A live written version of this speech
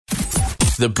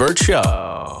The Burt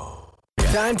Show.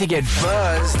 Time to get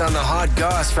buzzed on the hot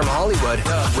goss from Hollywood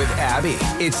with Abby.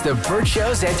 It's The Burt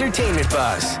Show's Entertainment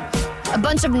Buzz. A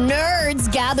bunch of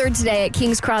nerds gathered today at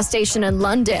King's Cross Station in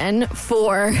London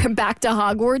for Back to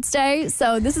Hogwarts Day.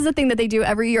 So this is a thing that they do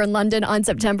every year in London on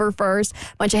September 1st.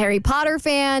 A bunch of Harry Potter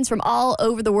fans from all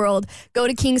over the world go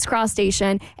to King's Cross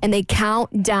Station and they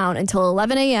count down until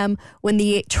 11 a.m. when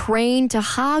the train to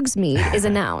Hogsmeade is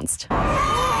announced.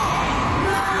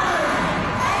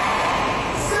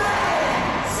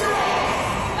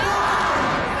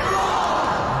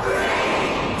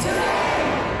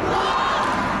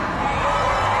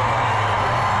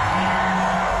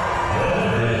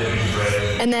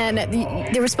 And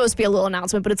then there was supposed to be a little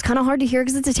announcement, but it's kind of hard to hear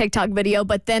because it's a TikTok video.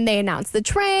 But then they announce the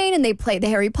train and they play the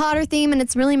Harry Potter theme and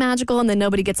it's really magical. And then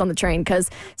nobody gets on the train because,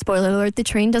 spoiler alert, the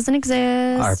train doesn't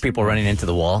exist. Are people running into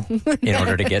the wall in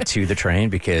order to get to the train?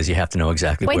 Because you have to know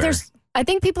exactly where. I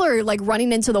think people are like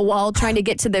running into the wall trying to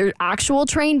get to their actual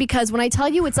train because when I tell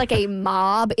you it's like a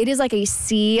mob, it is like a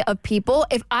sea of people.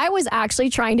 If I was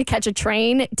actually trying to catch a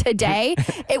train today,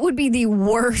 it would be the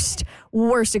worst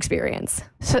experience.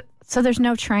 So there's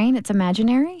no train? It's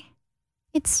imaginary?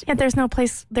 There's no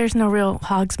place, there's no real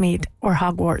Hogsmeade or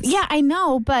Hogwarts. Yeah, I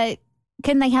know, but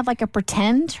can they have like a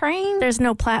pretend train? There's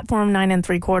no platform 9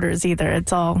 3/4 either.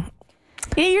 It's all...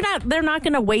 Yeah, they're not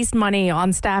going to waste money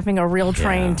on staffing a real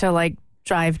train to like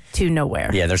drive to nowhere.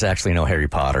 Yeah, there's actually no Harry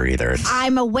Potter either.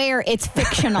 I'm aware it's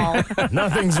fictional.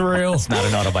 Nothing's real. It's not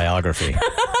an autobiography.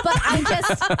 But I'm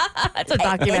just... It's a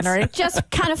documentary. It's just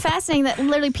kind of fascinating that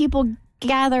literally people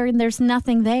gather and there's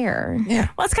nothing there. Yeah.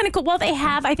 Well, it's kind of cool. Well,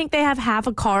 I think they have half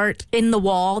a cart in the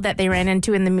wall that they ran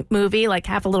into in the movie, like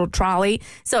half a little trolley.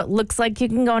 So it looks like you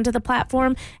can go onto the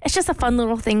platform. It's just a fun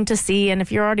little thing to see. And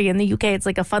if you're already in the UK, it's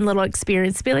like a fun little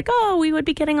experience to be like, oh, we would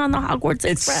be getting on the Hogwarts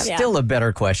Express. It's still a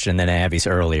better question than Abby's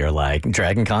earlier, like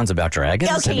Dragon Con's about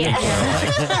dragons. Okay,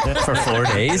 For 4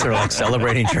 days or like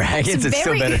celebrating dragons. It's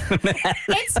still better than that.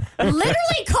 It's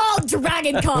literally called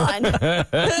Dragon Con.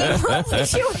 What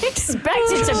would you expect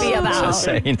it to be about? Just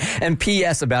saying. And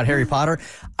P.S. about Harry Potter.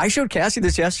 I showed Cassie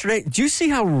this yesterday. Do you see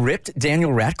how ripped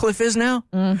Daniel Radcliffe is now?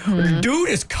 Mm-hmm. Dude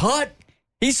is cut.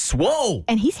 He's swole.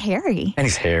 And he's hairy. And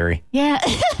he's hairy. Yeah.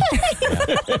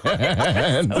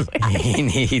 He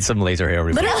needs some laser hair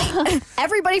removal. Literally,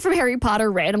 everybody from Harry Potter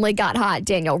randomly got hot.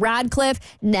 Daniel Radcliffe,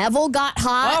 Neville got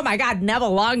hot. Oh my God,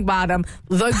 Neville Longbottom.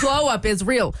 The glow up is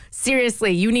real.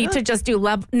 Seriously, you need to just do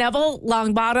Neville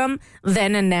Longbottom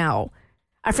then and now.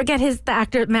 I forget the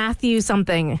actor, Matthew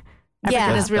something. I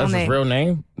forget his real That's name. his real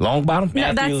name? Longbottom?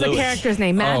 No, that's the character's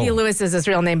name. Matthew Lewis is his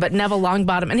real name, but Neville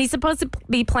Longbottom. And he's supposed to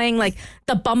be playing like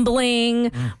the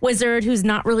bumbling wizard who's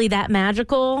not really that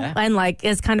magical and like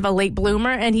is kind of a late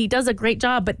bloomer. And he does a great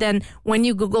job. But then when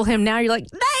you Google him now, you're like,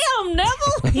 damn,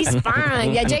 Neville. He's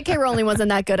fine. Yeah, J.K. Rowling wasn't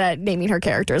that good at naming her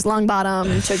characters.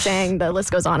 Longbottom, Cho Chang, the list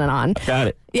goes on and on. Got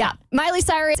it. Yeah. Miley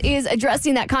Cyrus is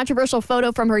addressing that controversial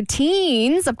photo from her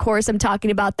teens. Of course, I'm talking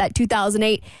about that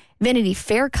 2008 Vanity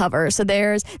Fair cover. So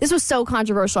this was so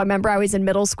controversial. I remember I was in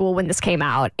middle school when this came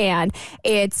out, and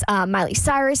it's Miley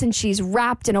Cyrus, and she's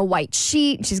wrapped in a white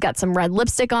sheet. She's got some red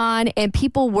lipstick on, and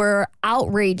people were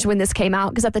outraged when this came out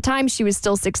because at the time she was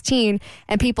still 16,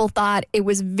 and people thought it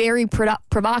was very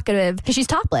provocative. Because she's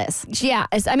topless. Yeah,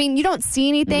 I mean, you don't see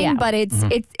anything, but it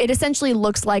essentially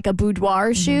looks like a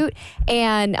boudoir shoot.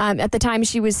 And at the time,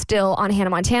 she was still on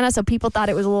Hannah Montana, so people thought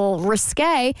it was a little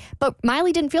risque. But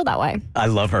Miley didn't feel that way. I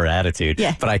love her attitude,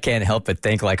 but I can't help but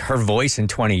think like her voice in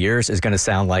 20 years is going to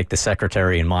sound like the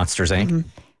secretary in Monsters, Inc.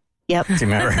 Yep. Do you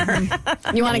remember?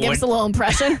 You want to give us a little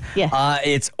impression? Yeah.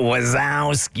 It's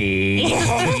Wazowski.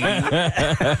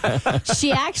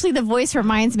 She actually, the voice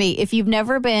reminds me, if you've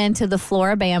never been to the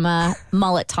Floribama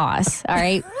mullet toss, all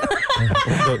right?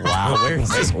 Wow, where is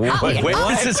this?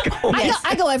 Where is this going?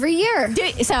 I go every year.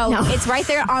 It's right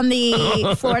there on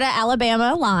the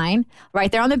Florida-Alabama line, right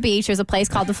there on the beach. There's a place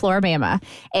called the Floribama.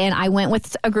 And I went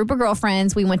with a group of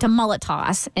girlfriends. We went to mullet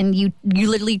toss. And you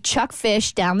literally chuck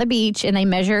fish down the beach, and they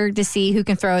measure to see who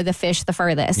can throw the fish the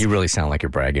furthest. You really sound like you're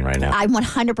bragging right now. I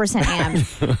 100%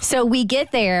 am. So we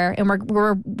get there, and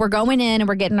we're going in, and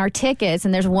we're getting our tickets,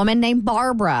 and there's a woman named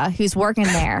Barbara who's working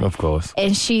there. Of course.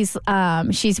 And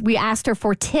we asked her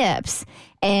for tips,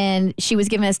 and she was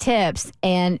giving us tips,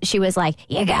 and she was like,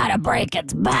 "You gotta break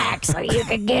its back so you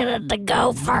can get it to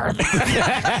go further."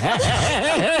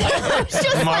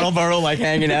 Marlboro like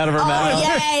hanging out of her Oh mouth.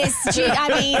 yes, she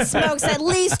smokes at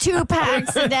least 2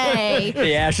 packs a day.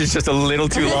 The ash is just a little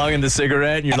too long in the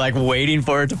cigarette, and you're like waiting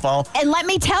for it to fall. And let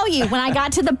me tell you, when I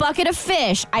got to the bucket of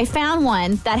fish, I found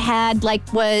one that had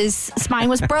spine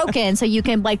was broken, so you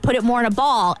can put it more in a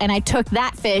ball. And I took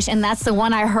that fish, and that's the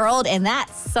one I hurled, and that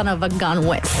son of a gun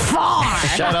went far.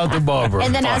 Shout out to Barbara.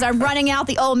 And then as I'm running out,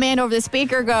 the old man over the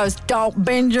speaker goes, "Don't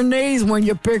bend your knees when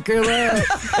you pick it up."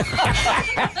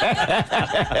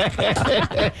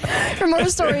 For more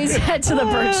stories, head to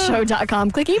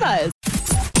thebirdshow.com. Click eBuzz.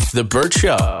 The Burt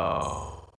Show.